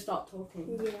 I just start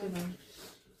talking Yeah. to them.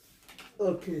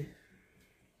 Okay.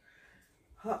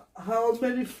 How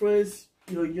many friends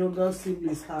your younger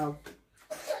siblings have?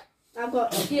 I've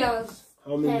got. He has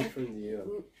How many 10. friends do you have?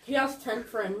 he has 10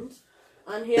 friends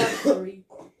and he has 3.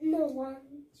 No one.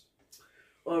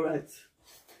 All right.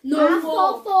 No,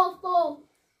 Four.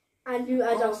 And you,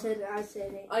 as Oh. I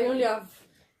said it. I only have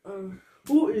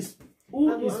Who is I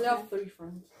only is have 3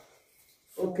 friends.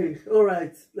 okay? All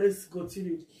right. Let's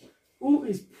continue. Who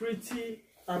is pretty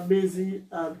amazing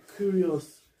and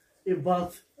curious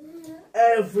about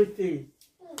everything?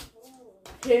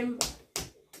 Him.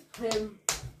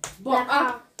 But Like I,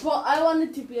 how? but I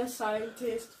wanted to be a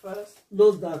scientist first.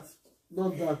 Not that.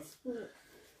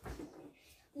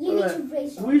 You need Alright. to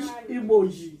raise your Which hand.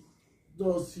 emoji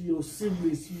does your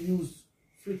siblings use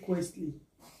frequently?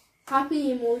 Happy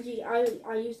emoji.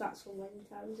 I use that so many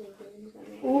times in games.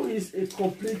 Who is a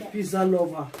complete pizza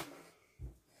lover?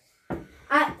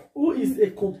 I Who is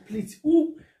a complete?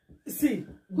 Who? See.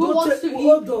 Who don't wants tell- to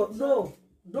hold eat on. No.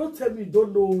 Don't tell me you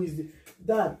don't know who is the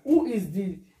that. Who is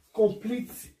the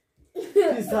complete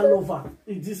pizza lover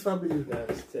in this family?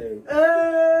 That's terrible.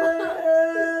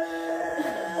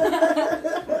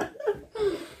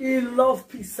 He loves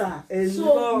pizza and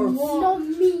So loves. Not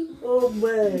me. Oh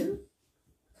man.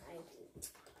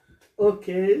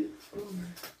 Okay.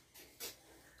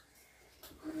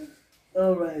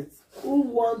 All right. Who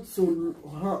wants to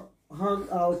hang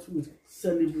out with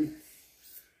celebrities?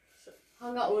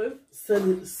 Hang out with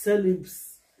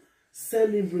Celebrities.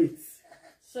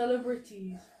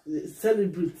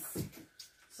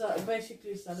 So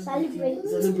basically celebrities. Celebrate.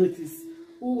 Celebrities.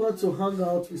 Who want to hang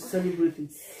out with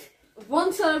celebrities?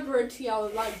 One celebrity I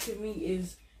would like to meet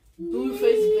is Blueface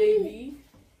Baby,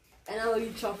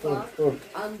 NLE Chopper,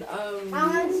 and I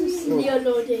want to see.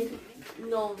 Leonardo.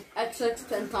 no, XX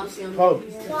Tentacion. Come.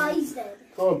 Why is that?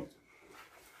 Come.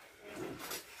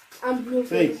 And blue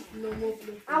Fake. face. No more blue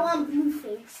face. I want blue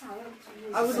face. I want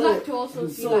blue I would So- like to also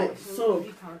see so- like some so-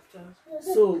 movie characters.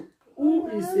 So, who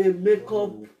is a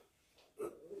makeup?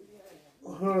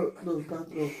 No.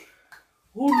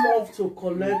 Who love to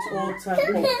collect all type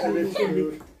of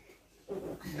electronic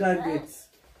gadgets?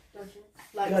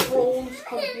 Like Gotcha. phones,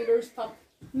 computers, stuff.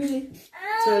 Me.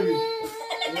 Tell me.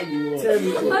 What do you want? Tell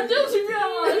me. I just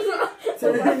realized.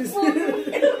 Tell me.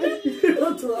 You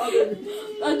want to have any?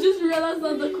 I just realized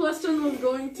that the question was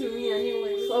going to me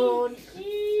anyway. Phone.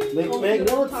 Make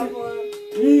Don't tablet.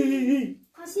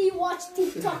 Cause he watched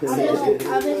TikTok. I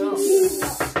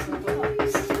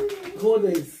Hold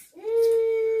this.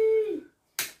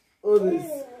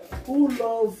 Who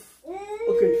love?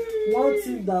 Okay, one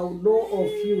thing that none of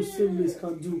you siblings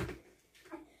can do.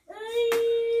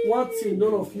 One thing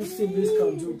none of you siblings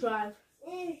can do. drive.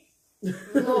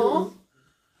 No.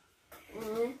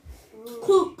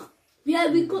 Cook.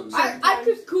 Yeah, we cook sometimes. I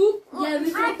could cook. Yeah,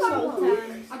 we I cook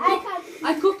can sometimes.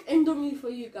 I cook Indomie for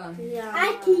you guys. Yeah.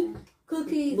 I keep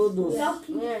Cookies. Noodles. Yeah.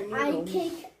 Yeah, I noodles.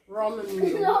 cake. Ramen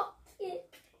noodles. No.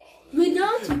 We know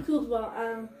how to cook, but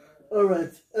All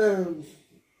right.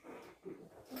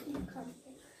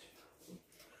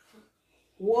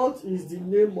 What is the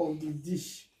name of the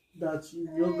dish that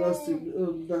your younger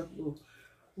sibling?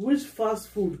 Which fast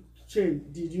food chain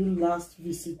did you last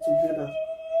visit together?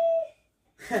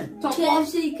 Top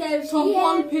KFC, KFC. Top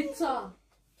one pizza.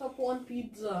 Top one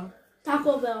pizza.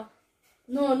 Taco Bell.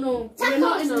 No. We're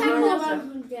not in Tacos,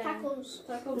 America. Tacos.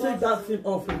 Taco Take Bell. that thing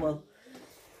off, man.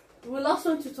 We last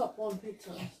went to top one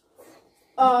pizza.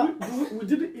 We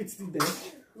didn't eat it there.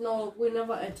 No, we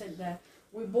never ate it there.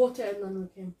 We bought it and then we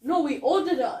came. No, we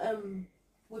ordered it.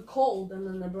 We called and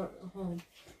then they brought it home.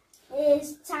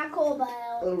 It's Taco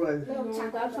Bell. Alright. No,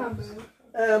 Taco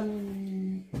Bell.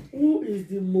 Who is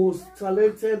the most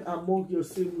talented among your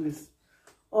siblings?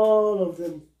 All of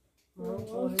them.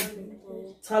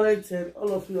 Talented.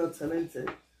 All of you are talented.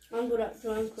 I'm good at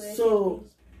drawing creative. So,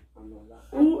 I'm not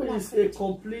that. who is a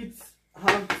complete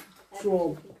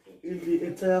heartthrob in the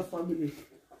entire family?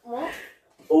 What?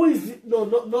 Who is the, no,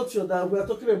 not your dad. We are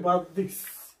talking about this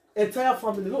entire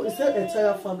family. No, it's not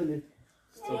entire family.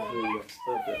 Stop doing that.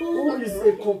 Stop that. Who is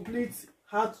a complete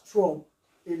heartthrob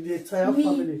in the entire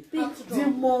family?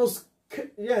 The most,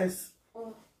 yes.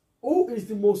 Who is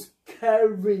the most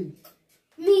caring?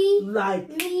 Me. Like,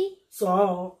 Me.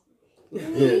 so,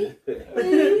 Me.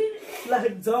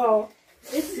 like, dog.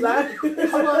 It's Like,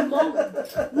 it's my mom.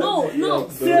 No.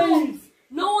 say it.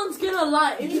 No one's gonna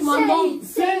lie. It's my mom.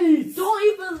 Say it.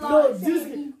 Don't even lie. No, this,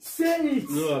 say it.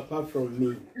 No, apart from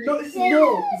me. No,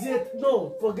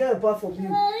 forget about from you.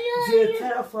 The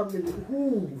entire family.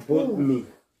 Who? Both me.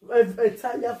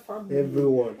 Entire family.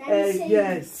 Everyone.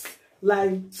 Yes.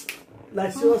 Like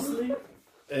seriously. Like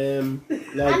And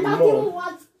I more. don't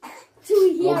want to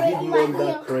hear I'll it give in mom my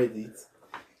that ear. credit.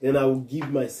 Then I will give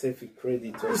myself a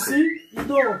credit You also. see?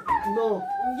 No.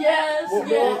 Yes. No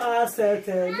Yes.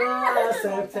 accepted. No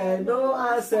accepted. No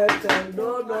accepted.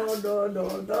 No.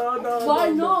 Why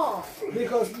not?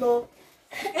 Because no.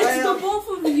 It's the both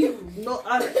of you. No,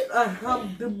 I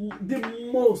have the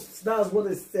most. That's what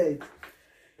it said.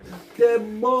 The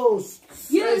most.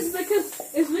 Yes,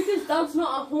 it's because dad's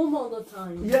not at home all the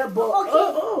time. Yeah, but Okay.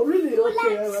 oh, really?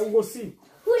 Okay, Relax. we'll see.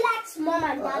 Who likes mom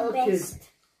and dad Okay. best?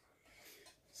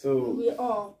 So, We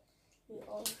all.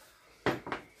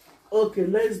 Okay,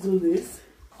 let's do this.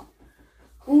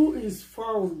 Who is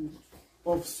fond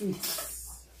of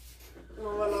sweets?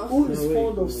 Who is now where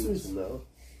fond you of going sweets? to now?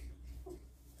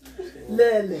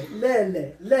 Lele.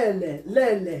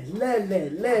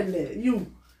 You.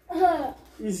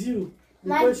 It's you. The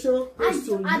My- question is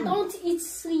to I you. don't eat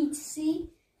sweet, see?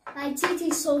 My teeth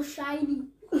is so shiny.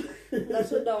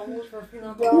 That's what that was for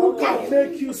peanut Who butter. can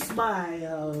make you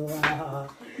smile?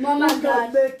 Mom Who and can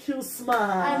dad. make you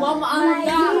smile? Mom and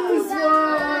dad.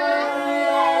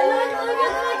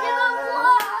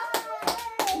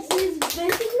 She's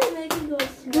basically making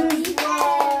us This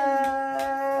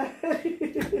smile. one.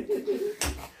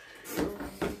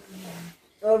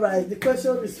 Alright, the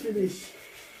question is finished.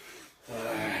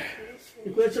 The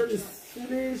question is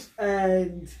finished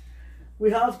and we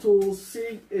have to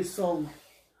sing a song.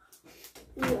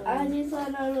 I just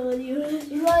want to know you.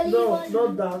 No,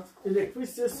 not that. In a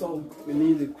Christian song. We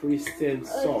need a Christian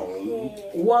song.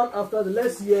 Okay. One after the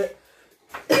let's hear.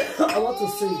 I want to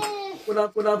sing. When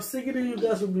I'm singing it, you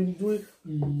guys will be doing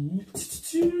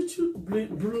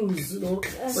blues, you know.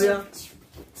 Oh yeah.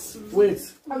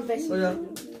 Wait. I'm very Oh yeah.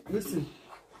 Listen.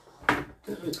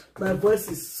 My voice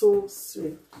is so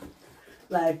sweet.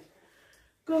 Like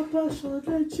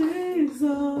compassionate Jesus.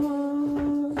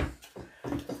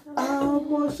 How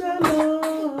much I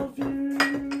love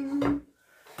you.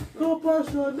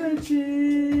 Compassionate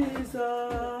Jesus.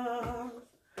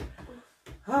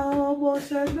 How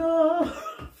much I love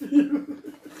you.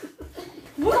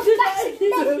 What did I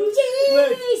do?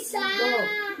 Jesus! No,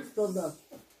 stop that.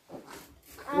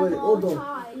 How Wait, hold much on. I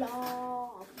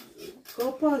love.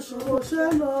 Compassion, I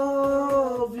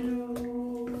love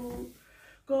you.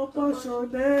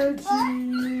 Compassionate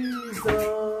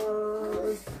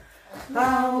Jesus.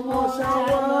 How much I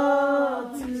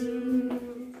want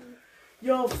you.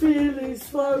 Your feelings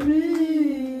for me.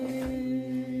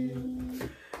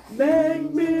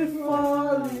 Make me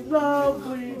fall in love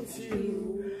with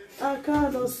you. I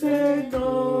cannot say no.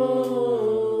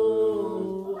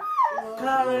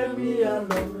 Carry me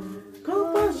along.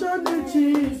 Compassionate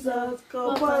Jesus,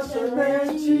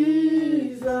 compassionate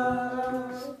Jesus.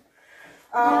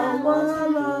 I wanna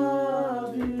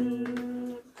love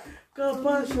you.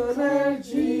 Compassionate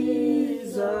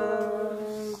Jesus.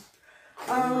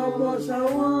 How much I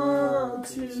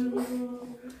want you.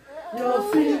 Your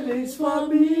feelings for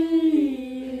me.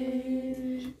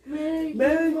 Make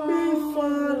me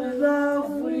fall in love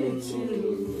with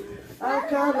you. I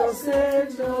cannot say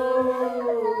no.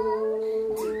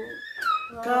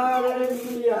 Carry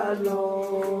me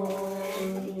along.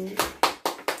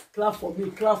 Clap for me,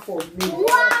 clap for me.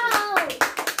 Wow!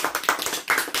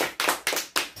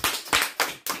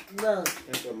 Now,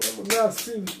 now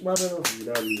sing, Mama.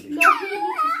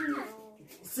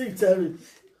 Sing, Terry.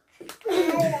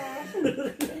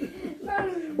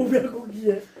 We are going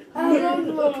here. I don't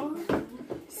know.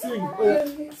 Sing. Oh,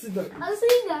 sit down. I'll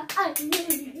sing that.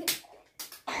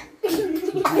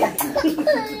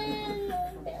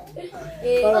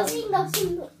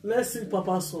 Sing. Let's sing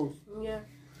Papa's song. Yeah.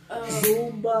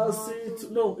 Zumba City.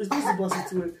 No, it's not Zumba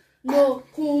City. No,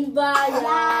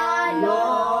 Kumbaya,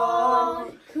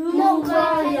 Lord.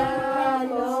 Kumbaya,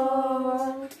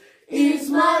 Lord. It's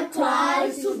my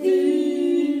cry to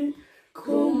thee.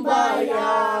 Kumbaya.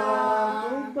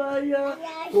 Kumbaya.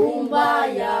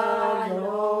 Kumbaya,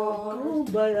 Lord.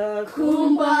 Kumbaya.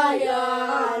 Kumbaya,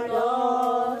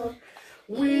 Lord.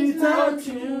 Without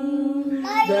you,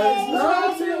 there's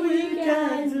nothing we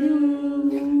can do.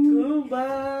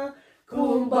 Kumbaya.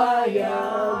 Kumbaya,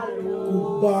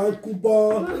 Lord.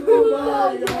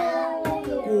 Kumbaya.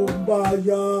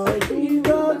 Kumbaya.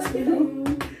 Without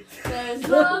you. There's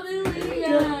nothing we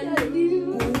can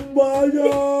do.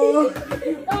 Kumbaya.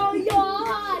 Oh,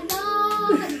 yeah,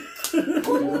 Lord.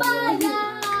 Kumbaya,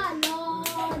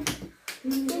 Lord.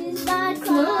 It's my cry.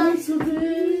 Cry to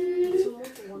thee.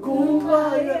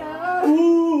 Kumbaya.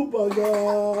 Kumbaya.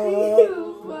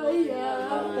 Kumbaya.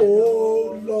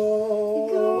 Oh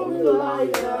Lord.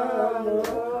 Kumbaya.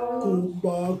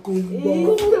 Kumba. Kumbaya.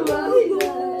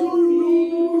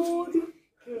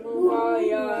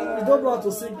 You don't know how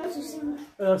to sing?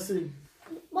 Sing.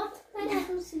 What? I have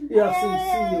to sing. Yeah,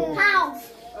 sing. How?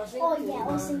 Oh, yeah,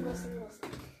 I'll sing.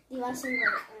 You are sing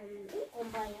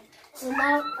Kumbaya. So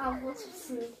now I want to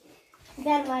sing.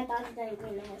 Then my dad died.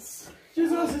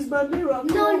 Jesus is my miracle.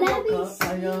 No, let me worker. I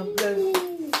am blessed.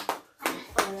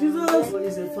 Jesus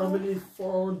is a family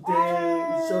fun day.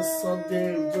 It's just Sunday.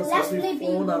 We just having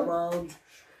fun around.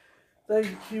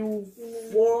 Thank you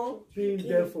for being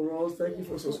there for us. Thank you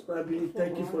for subscribing.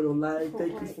 Thank you for your like.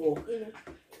 Thank you for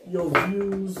your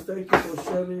views. Thank you for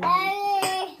sharing.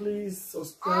 Please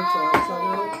subscribe to our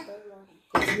channel.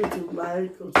 Continue to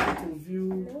like. Continue to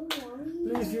view.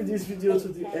 Please view this video to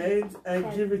the end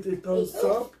and give it a thumbs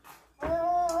up.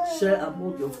 Share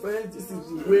among your friends. This is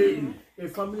the way a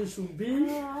family should be.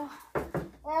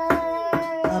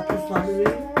 Happy family.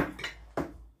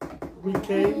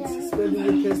 Weekends, spending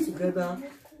weekends together,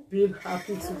 being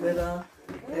happy together,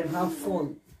 and have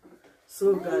fun.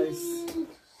 So guys,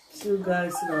 see you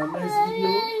guys in our next video.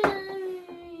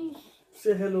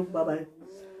 Say hello, bye-bye.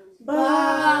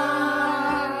 Bye.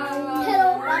 Hello.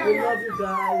 We love you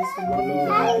guys. We love you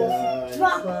guys.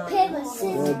 Rock, paper,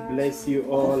 scissors. God bless you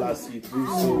all as you do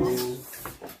so.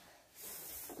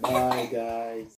 Bye, guys.